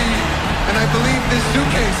Trophy and I believe this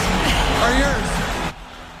suitcase are yours.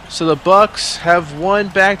 So the Bucks have won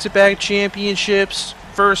back-to-back championships,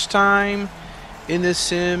 first time in this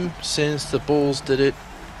sim since the Bulls did it.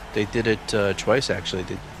 They did it twice actually.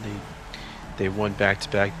 They won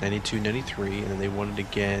back-to-back 92, 93, and then they won it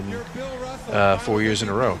again 4 years in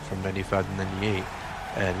a row from 95 to 98.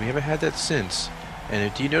 And we haven't had that since.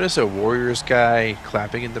 And do you notice a Warriors guy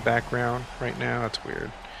clapping in the background right now? That's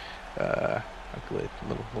weird. A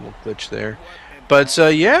little glitch there. But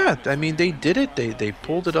yeah, I mean they did it. They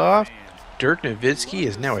pulled it off. Dirk Nowitzki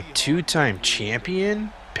is now a two-time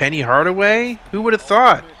champion. Penny Hardaway, who would have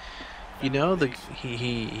thought? You know,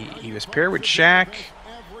 he was paired with Shaq.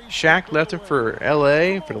 Shaq left him for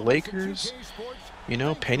L.A. for the Lakers. You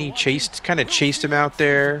know, Penny chased him out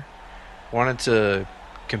there. Wanted to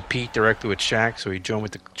compete directly with Shaq, so he joined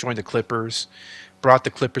the Clippers. Brought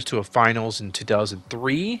the Clippers to a finals in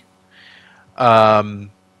 2003.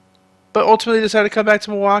 But ultimately decided to come back to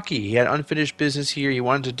Milwaukee. He had unfinished business here. He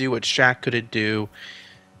wanted to do what Shaq couldn't do,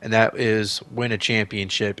 and that is win a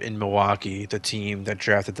championship in Milwaukee, the team that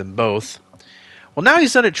drafted them both. Well, now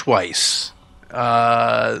he's done it twice.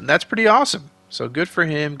 That's pretty awesome. So good for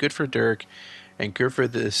him, good for Dirk, and good for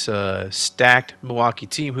this stacked Milwaukee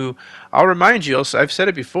team who, I'll remind you, I've said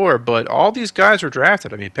it before, but all these guys were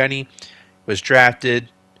drafted. I mean, Penny was drafted,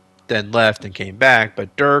 then left and came back,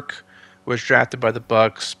 but Dirk was drafted by the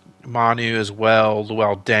Bucks, Manu as well,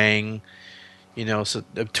 Luol Deng, so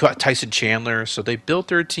Tyson Chandler. So they built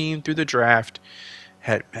their team through the draft.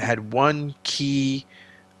 Had one key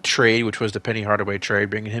trade, which was the Penny Hardaway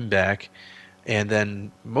trade, bringing him back. And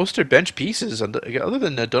then most of their bench pieces, other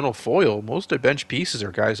than Donald Foyle, most of their bench pieces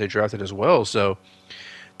are guys they drafted as well. So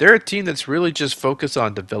they're a team that's really just focused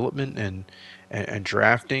on development and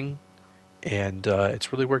drafting, and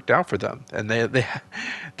it's really worked out for them. And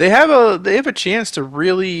they have a chance to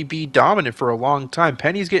really be dominant for a long time.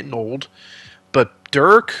 Penny's getting old, but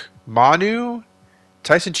Dirk, Manu,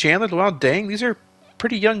 Tyson Chandler, Luol Deng, these are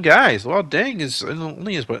pretty young guys. Luol Deng is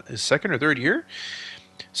only his second or third year.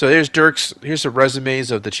 So here's the resumes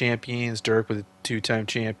of the champions. Dirk with a two-time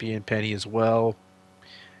champion, Penny as well.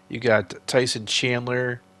 You got Tyson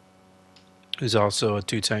Chandler, who's also a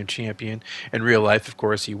two-time champion. In real life, of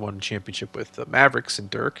course, he won a championship with the Mavericks and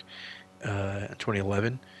Dirk in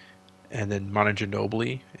 2011. And then Manu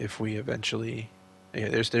Ginobili, if we eventually... Yeah,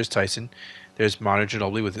 there's Tyson. There's Manu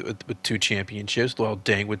Ginobili with two championships. Luol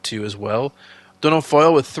Deng with two as well. Donald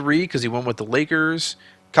Foyle with three because he won with the Lakers.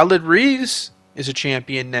 Khalid Reeves is a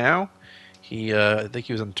champion now. I think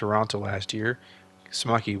he was in Toronto last year.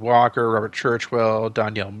 Smokey Walker, Robert Churchwell,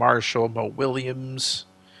 Donyell Marshall, Mo Williams,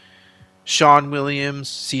 Sean Williams,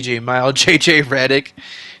 C.J. Miles, J.J. Redick.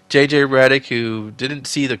 J.J. Redick, who didn't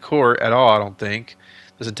see the court at all, I don't think,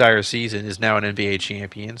 this entire season, is now an NBA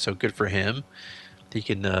champion, so good for him. He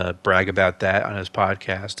can brag about that on his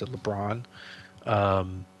podcast to LeBron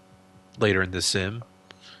later in the sim,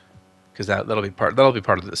 because that'll be part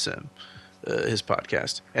of the sim, his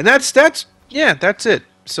podcast. And that's it.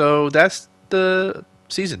 So that's the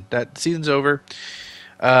season. That season's over.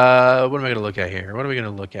 What am I going to look at here? What are we going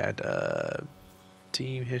to look at?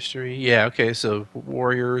 Team history. Yeah, okay. So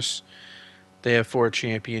Warriors, they have 4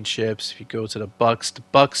 championships. If you go to the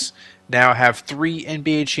Bucks now have 3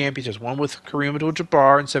 NBA championships. One with Kareem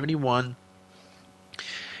Abdul-Jabbar in '71,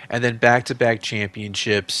 and then back-to-back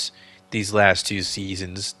championships these last 2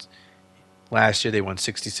 seasons. Last year they won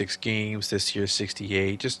 66 games. This year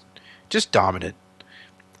 68. Just dominant.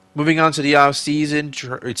 Moving on to the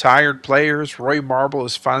offseason, retired players. Roy Marble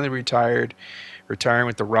is finally retiring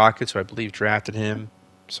with the Rockets, who I believe drafted him.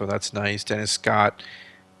 So that's nice. Dennis Scott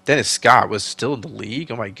was still in the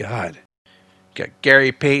league. Oh my God. Got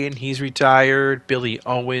Gary Payton, he's retired. Billy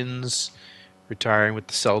Owens retiring with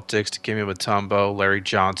the Celtics. Dikembe Mutombo, Larry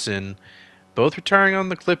Johnson, both retiring on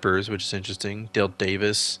the Clippers, which is interesting. Dale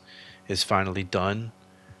Davis is finally done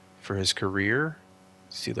for his career.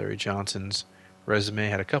 See Larry Johnson's resume,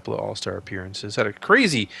 had a couple of All-Star appearances.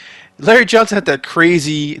 Larry Johnson had that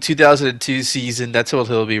crazy 2002 season. That's what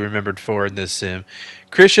he'll be remembered for in this sim.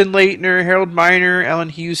 Christian Laettner, Harold Miner, Allen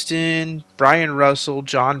Houston, Brian Russell,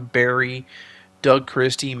 John Barry, Doug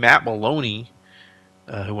Christie, Matt Maloney,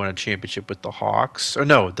 who won a championship with the Hawks. Or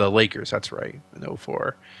no, the Lakers, that's right, in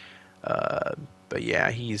 '04. But yeah,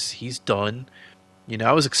 he's done.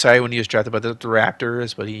 I was excited when he was drafted by the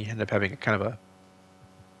Raptors, but he ended up having a kind of a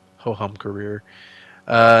ho-hum career.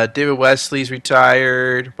 David Wesley's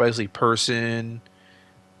retired. Wesley Person,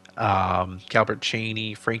 Calbert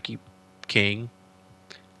Chaney, Frankie King,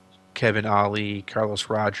 Kevin Ollie, Carlos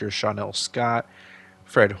Rogers, Shawnell Scott,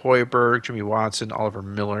 Fred Hoiberg, Jimmy Watson, Oliver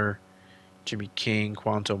Miller, Jimmy King,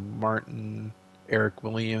 Quanto Martin, Eric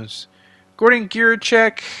Williams, Gordon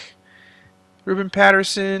Gierczek, Ruben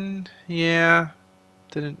Patterson. Yeah,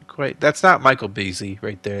 didn't quite. That's not Michael Beasley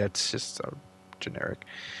right there. That's just generic.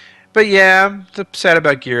 But yeah, I'm sad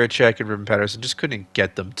about Gierczek and Ruben Patterson. Just couldn't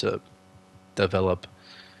get them to develop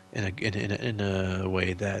in a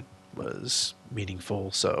way that was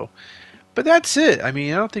meaningful. So, But that's it. I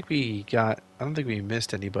mean, I don't think we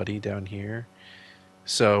missed anybody down here.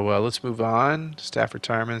 So let's move on. Staff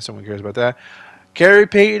retirement. Someone cares about that. Gary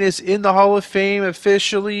Payton is in the Hall of Fame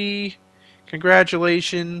officially.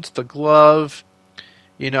 Congratulations. The glove.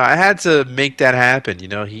 I had to make that happen.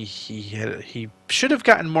 He should have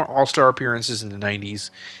gotten more All-Star appearances in the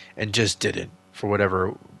 '90s, and just didn't for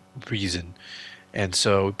whatever reason. And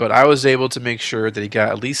so, but I was able to make sure that he got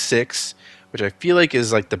at least 6, which I feel like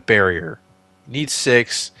is like the barrier. You need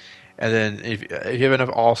 6, and then if you have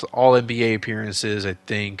enough all NBA appearances, I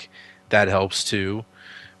think that helps too.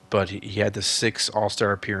 But he had the 6 All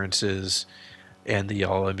Star appearances and the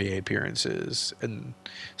All NBA appearances and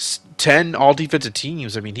 10 All Defensive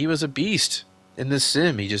Teams. I mean, he was a beast in this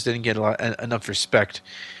sim. He just didn't get enough respect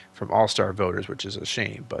from All Star voters, which is a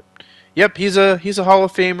shame. But yep, he's a Hall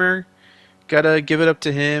of Famer. Gotta give it up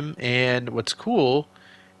to him. And what's cool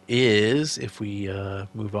is if we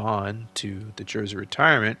move on to the jersey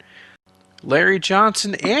retirement, Larry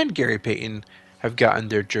Johnson and Gary Payton have gotten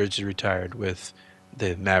their jersey retired with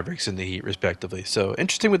the Mavericks and the Heat, respectively. So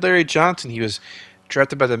interesting with Larry Johnson, he was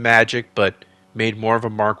drafted by the Magic, but made more of a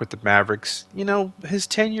mark with the Mavericks. His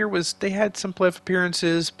tenure they had some playoff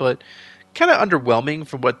appearances, but kind of underwhelming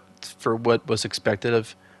for what was expected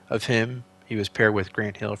of him. He was paired with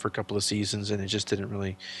Grant Hill for a couple of seasons, and it just didn't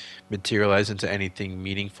really materialize into anything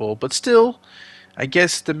meaningful. But still, I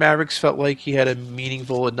guess the Mavericks felt like he had a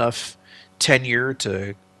meaningful enough tenure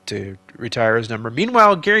to retire his number.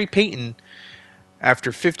 Meanwhile, Gary Payton,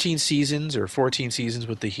 after 15 seasons or 14 seasons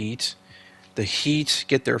with the Heat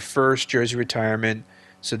get their first jersey retirement.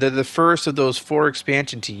 So they're the first of those 4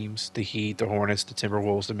 expansion teams: the Heat, the Hornets, the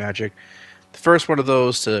Timberwolves, the Magic. The first one of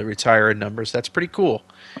those to retire a number. So that's pretty cool.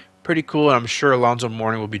 Pretty cool. And I'm sure Alonzo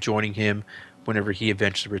Mourning will be joining him whenever he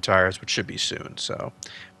eventually retires, which should be soon. So,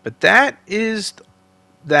 but that's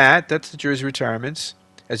the jersey retirements.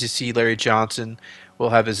 As you see, Larry Johnson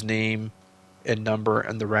will have his name and number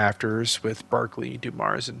in the rafters with Barkley,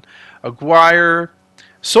 Dumars, and Aguirre.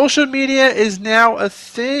 Social media is now a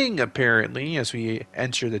thing, apparently, as we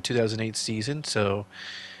enter the 2008 season. So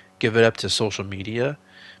give it up to social media.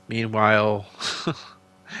 Meanwhile,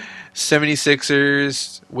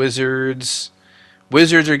 76ers, Wizards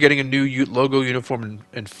are getting a new logo, uniform,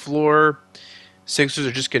 and floor. Sixers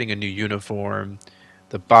are just getting a new uniform.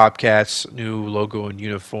 The Bobcats, new logo and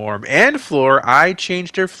uniform and floor. I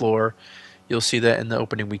changed their floor. You'll see that in the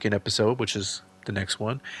opening weekend episode, which is the next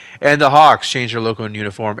one. And the Hawks changed their logo and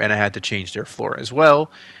uniform, and I had to change their floor as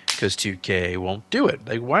well because 2K won't do it.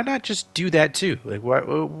 Like, why not just do that too? Like,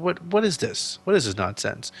 what is this? What is this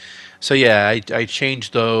nonsense? So yeah, I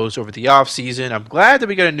changed those over the off season. I'm glad that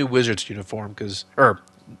we got a new Wizards uniform or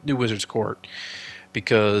new Wizards court,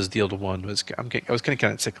 because the old one was I was kind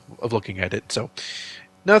of sick of looking at it. So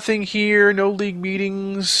nothing here, no league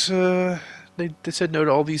meetings. They said no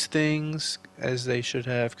to all these things, as they should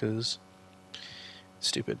have, because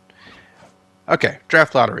stupid. Okay,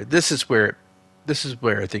 draft lottery. This is where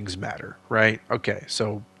things matter, right? Okay,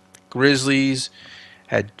 so Grizzlies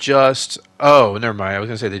had just never mind. I was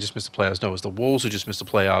gonna say they just missed the playoffs. No, it was the Wolves who just missed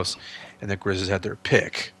the playoffs, and the Grizzlies had their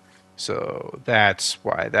pick. So that's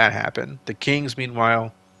why that happened. The Kings,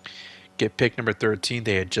 meanwhile, get pick number 13.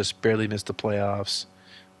 They had just barely missed the playoffs.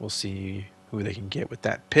 We'll see who they can get with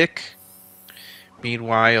that pick.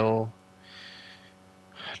 Meanwhile,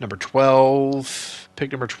 pick number 12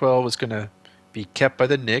 is going to be kept by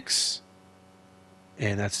the Knicks,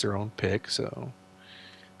 and that's their own pick. So,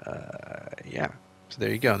 yeah. So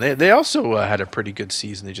there you go. They also had a pretty good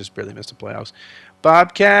season. They just barely missed the playoffs.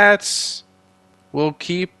 Bobcats will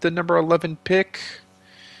keep the number 11 pick.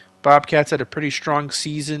 Bobcats had a pretty strong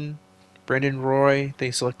season. Brendan Roy,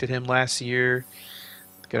 they selected him last year.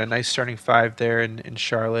 Got a nice starting 5 there in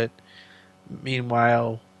Charlotte.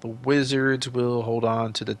 Meanwhile, the Wizards will hold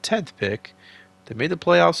on to the 10th pick. They made the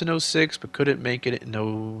playoffs in 06, but couldn't make it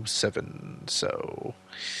in 07. So,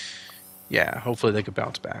 yeah, hopefully they could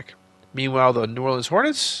bounce back. Meanwhile, the New Orleans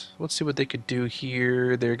Hornets, let's see what they could do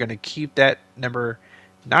here. They're going to keep that number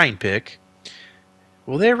 9 pick.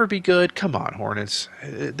 Will they ever be good? Come on, Hornets.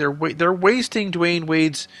 They're wasting Dwayne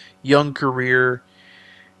Wade's young career,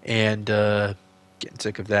 and getting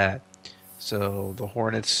sick of that. So the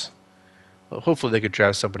Hornets, well, hopefully they could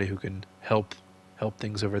draft somebody who can help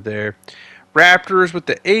things over there. Raptors with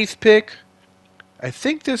the 8th pick. I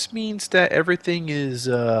think this means that everything is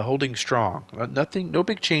holding strong. No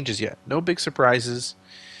big changes yet. No big surprises.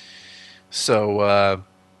 So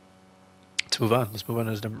let's move on. Let's move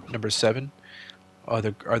on to number 7. Are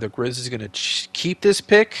the Grizzlies going to keep this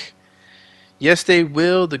pick? Yes, they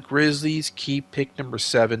will. The Grizzlies keep pick number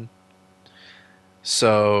 7.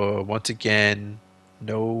 So once again,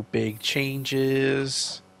 no big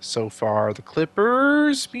changes so far. The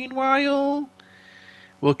Clippers, meanwhile,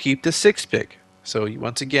 will keep the 6th pick. So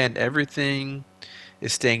once again, everything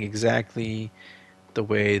is staying exactly the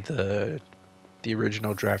way the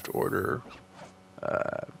original draft order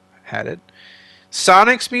had it.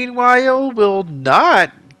 Sonics, meanwhile, will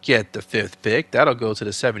not get the 5th pick. That'll go to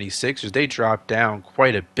the 76ers. They dropped down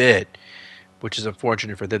quite a bit, which is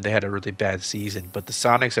unfortunate for them. They had a really bad season. But the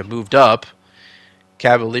Sonics have moved up.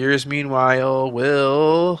 Cavaliers, meanwhile,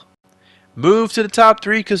 will move to the top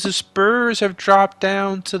 3 because the Spurs have dropped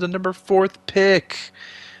down to the number 4th pick.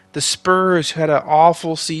 The Spurs had an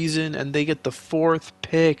awful season, and they get the 4th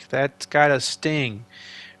pick. That's got to sting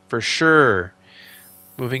for sure.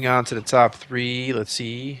 Moving on to the top 3, let's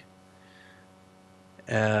see.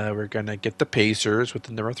 We're going to get the Pacers with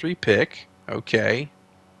the number 3 pick. Okay.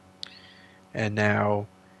 And now,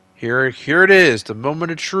 here it is, the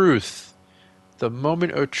moment of truth. The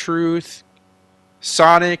moment of truth.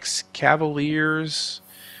 Sonics, Cavaliers.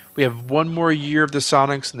 We have one more year of the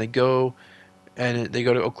Sonics, and they go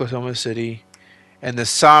to Oklahoma City, and the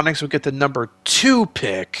Sonics will get the number 2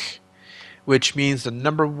 pick, which means the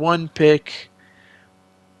number 1 pick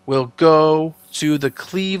will go to the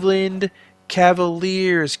Cleveland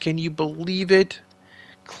Cavaliers. Can you believe it?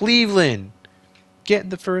 Cleveland getting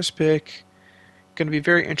the 1st pick. Going to be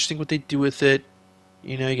very interesting what they do with it.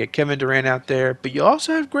 You know, you get Kevin Durant out there, but you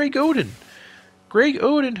also have Greg Oden. Greg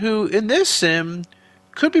Oden, who in this sim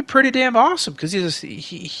could be pretty damn awesome because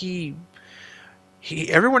he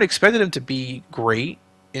everyone expected him to be great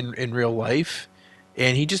in real life,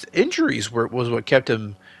 and he just injuries was what kept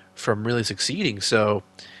him from really succeeding. So,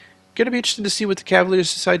 gonna be interesting to see what the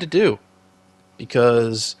Cavaliers decide to do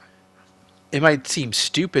because it might seem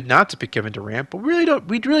stupid not to pick Kevin Durant, but we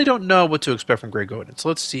really don't know what to expect from Greg Oden. So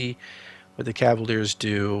let's see what the Cavaliers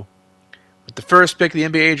do. With the 1st pick of the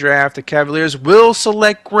NBA draft, the Cavaliers will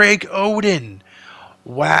select Greg Oden.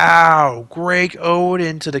 Wow, Greg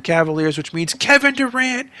Oden to the Cavaliers, which means Kevin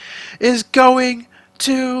Durant is going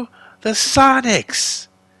to the Sonics.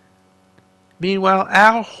 Meanwhile,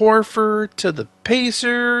 Al Horford to the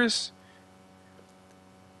Pacers.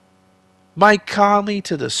 Mike Conley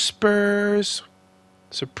to the Spurs.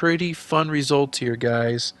 Some pretty fun results here,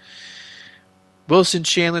 guys. Wilson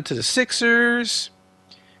Chandler to the Sixers.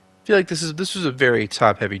 I feel like this was a very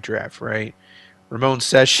top-heavy draft, right? Ramon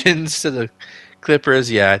Sessions to the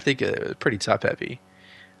Clippers. Yeah, I think pretty top-heavy.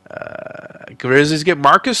 Grizzlies get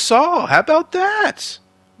Marcus Saul. How about that?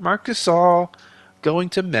 Marcus Saul going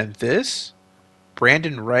to Memphis.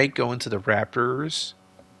 Brandon Wright going to the Raptors.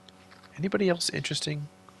 Anybody else interesting?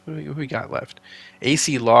 Who we got left?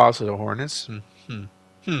 AC Law to the Hornets.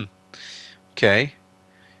 Okay.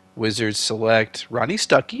 Wizards select Ronnie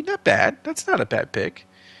Stuckey. Not bad. That's not a bad pick.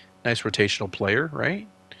 Nice rotational player, right?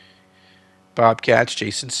 Bobcats,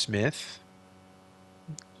 Jason Smith.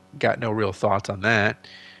 Got no real thoughts on that.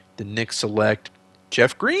 The Knicks select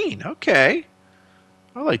Jeff Green. Okay.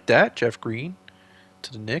 I like that. Jeff Green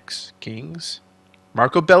to the Knicks. Kings.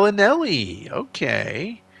 Marco Bellinelli.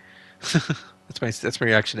 Okay. That's my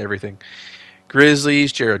reaction to everything.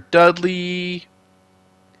 Grizzlies, Jared Dudley.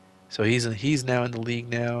 So he's now in the league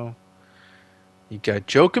now. You got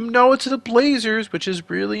Joakim Noah to the Blazers, which is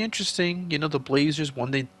really interesting. You know, the Blazers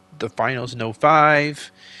won the finals in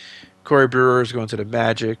 05. Corey Brewer is going to the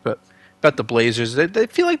Magic, but about the Blazers, they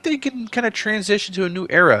feel like they can kind of transition to a new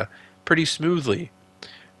era pretty smoothly.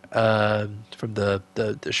 From the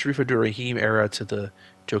Sharif Abdul-Rahim era to the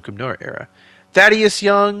Joakim Noah era. Thaddeus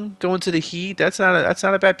Young going to the Heat. That's not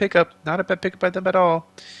a bad pickup. Not a bad pickup by them at all.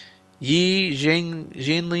 Yi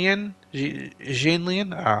Jianlian.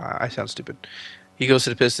 I sound stupid. He goes to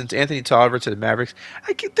the Pistons. Anthony Tolliver to the Mavericks.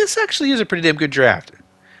 This actually is a pretty damn good draft.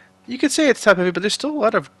 You could say it's top heavy, but there's still a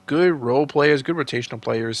lot of good role players, good rotational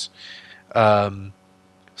players, some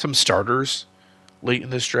starters late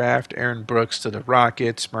in this draft. Aaron Brooks to the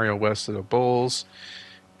Rockets, Mario West to the Bulls.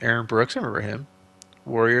 Aaron Brooks, I remember him.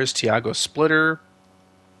 Warriors, Tiago Splitter.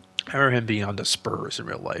 I remember him being on the Spurs in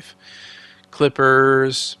real life.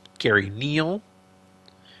 Clippers, Gary Neal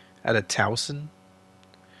out of Towson.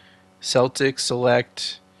 Celtics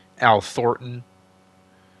select Al Thornton.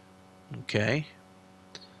 Okay.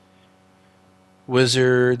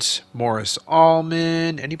 Wizards, Morris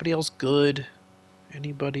Allman. Anybody else good?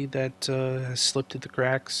 Anybody that has slipped through the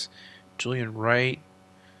cracks? Julian Wright.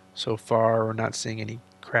 So far, we're not seeing any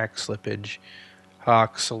crack slippage.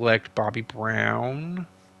 Hawks select Bobby Brown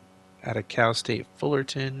out of Cal State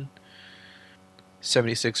Fullerton.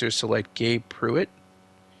 76ers select Gabe Pruitt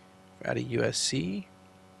out of USC.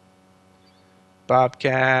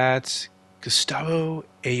 Bobcats Gustavo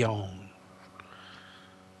Ayon.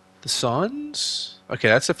 The Suns? Okay,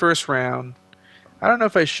 that's the first round. I don't know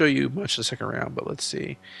if I show you much of the second round, but let's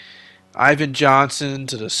see. Ivan Johnson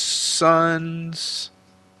to the Suns.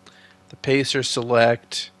 The Pacers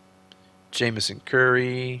select Jamison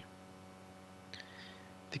Curry.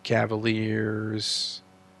 The Cavaliers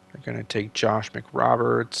are going to take Josh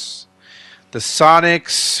McRoberts. The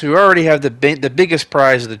Sonics, who already have the biggest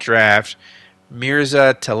prize of the draft,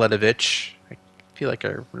 Mirza Teletovic. I feel like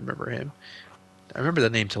I remember him. I remember the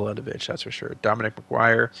name Teletovic, that's for sure. Dominic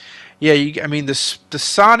McGuire. Yeah, I mean, the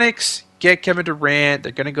Sonics get Kevin Durant.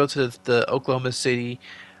 They're going to go to the Oklahoma City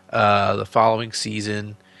the following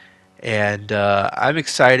season. And I'm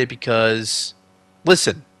excited because,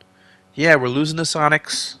 listen, yeah, we're losing the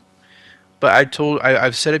Sonics. But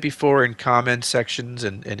I've said it before in comment sections,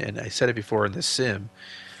 and I said it before in the sim.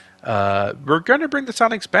 We're going to bring the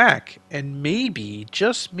Sonics back. And maybe,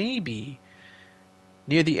 just maybe,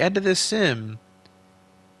 near the end of this sim,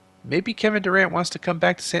 maybe Kevin Durant wants to come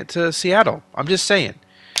back to Seattle. I'm just saying.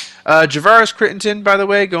 Javaris Crittenton, by the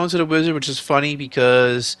way, going to the Wizards, which is funny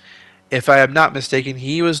because, if I am not mistaken,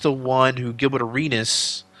 he was the one who Gilbert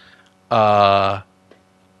Arenas.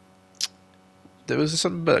 There was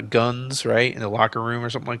something about guns, right, in the locker room or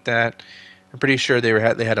something like that. I'm pretty sure they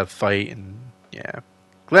had a fight, and yeah.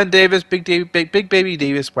 Glenn Davis, big baby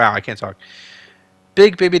Davis. Wow, I can't talk.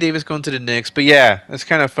 Big baby Davis going to the Knicks, but yeah, it's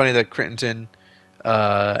kind of funny that Crittenton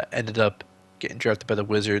ended up getting drafted by the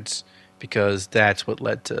Wizards because that's what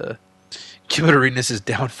led to Gilbert Arenas'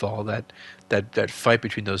 downfall. That fight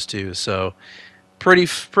between those two. So pretty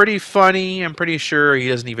funny. I'm pretty sure he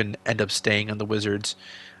doesn't even end up staying on the Wizards.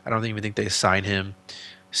 I don't even think they sign him.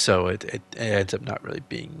 So it ends up not really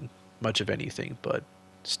being much of anything, but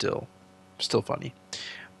still funny.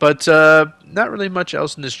 But not really much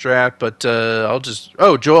else in this draft. But I'll just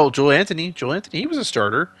Joel Anthony. Joel Anthony, he was a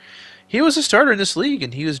starter. He was a starter in this league,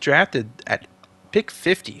 and he was drafted at pick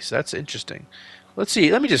 50. So that's interesting. Let's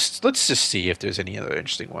see. Let's just see if there's any other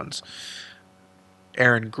interesting ones.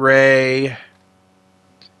 Aaron Gray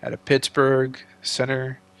out of Pittsburgh,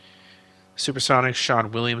 center. Supersonics,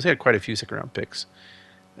 Sean Williams. They had quite a few second round picks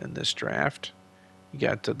in this draft. You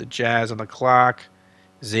got the Jazz on the clock.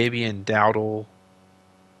 Xavier Dowdle.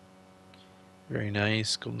 Very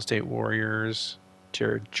nice. Golden State Warriors.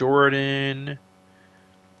 Jared Jordan.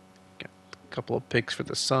 Got a couple of picks for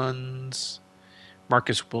the Suns.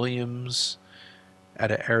 Marcus Williams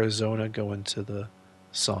out of Arizona going to the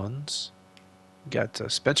Suns. You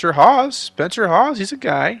got Spencer Hawes. Spencer Hawes, he's a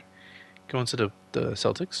guy going to the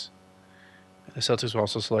Celtics. The Celtics will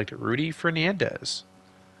also select Rudy Fernandez.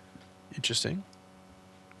 Interesting.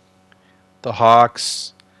 The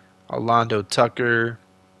Hawks, Orlando Tucker.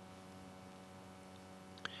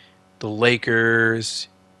 The Lakers,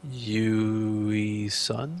 Yui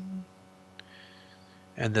Sun.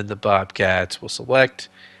 And then the Bobcats will select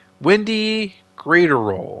Wendy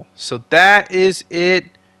Graterol. So that is it.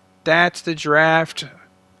 That's the draft.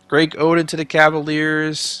 Greg Oden to the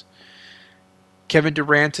Cavaliers. Kevin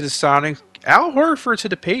Durant to the Sonics. Al Horford to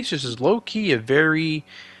the Pacers is low-key a very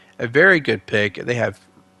good pick. They have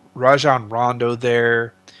Rajon Rondo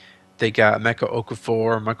there. They got Emeka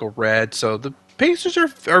Okafor, Michael Redd. So the Pacers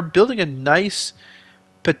are building a nice,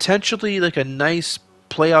 potentially like a nice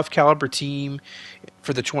playoff caliber team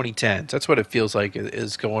for the 2010s. That's what it feels like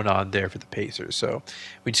is going on there for the Pacers. So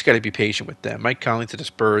we just got to be patient with them. Mike Conley to the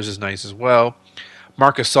Spurs is nice as well.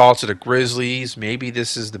 Marcus Gasol to the Grizzlies. Maybe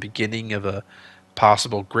this is the beginning of a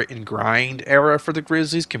possible grit and grind era for the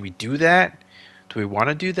Grizzlies. Can we do that? Do we want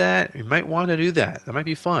to do that? We might want to do that. That might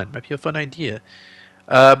be fun. Might be a fun idea.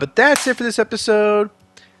 But that's it for this episode.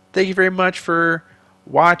 Thank you very much for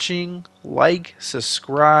watching. Like,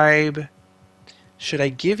 subscribe. Should I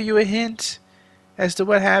give you a hint as to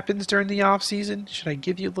what happens during the off season? Should I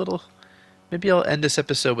give you a little? Maybe I'll end this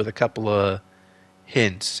episode with a couple of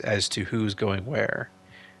hints as to who's going where.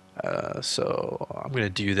 So I'm going to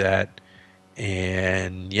do that.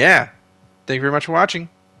 And yeah, thank you very much for watching.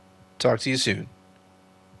 Talk to you soon.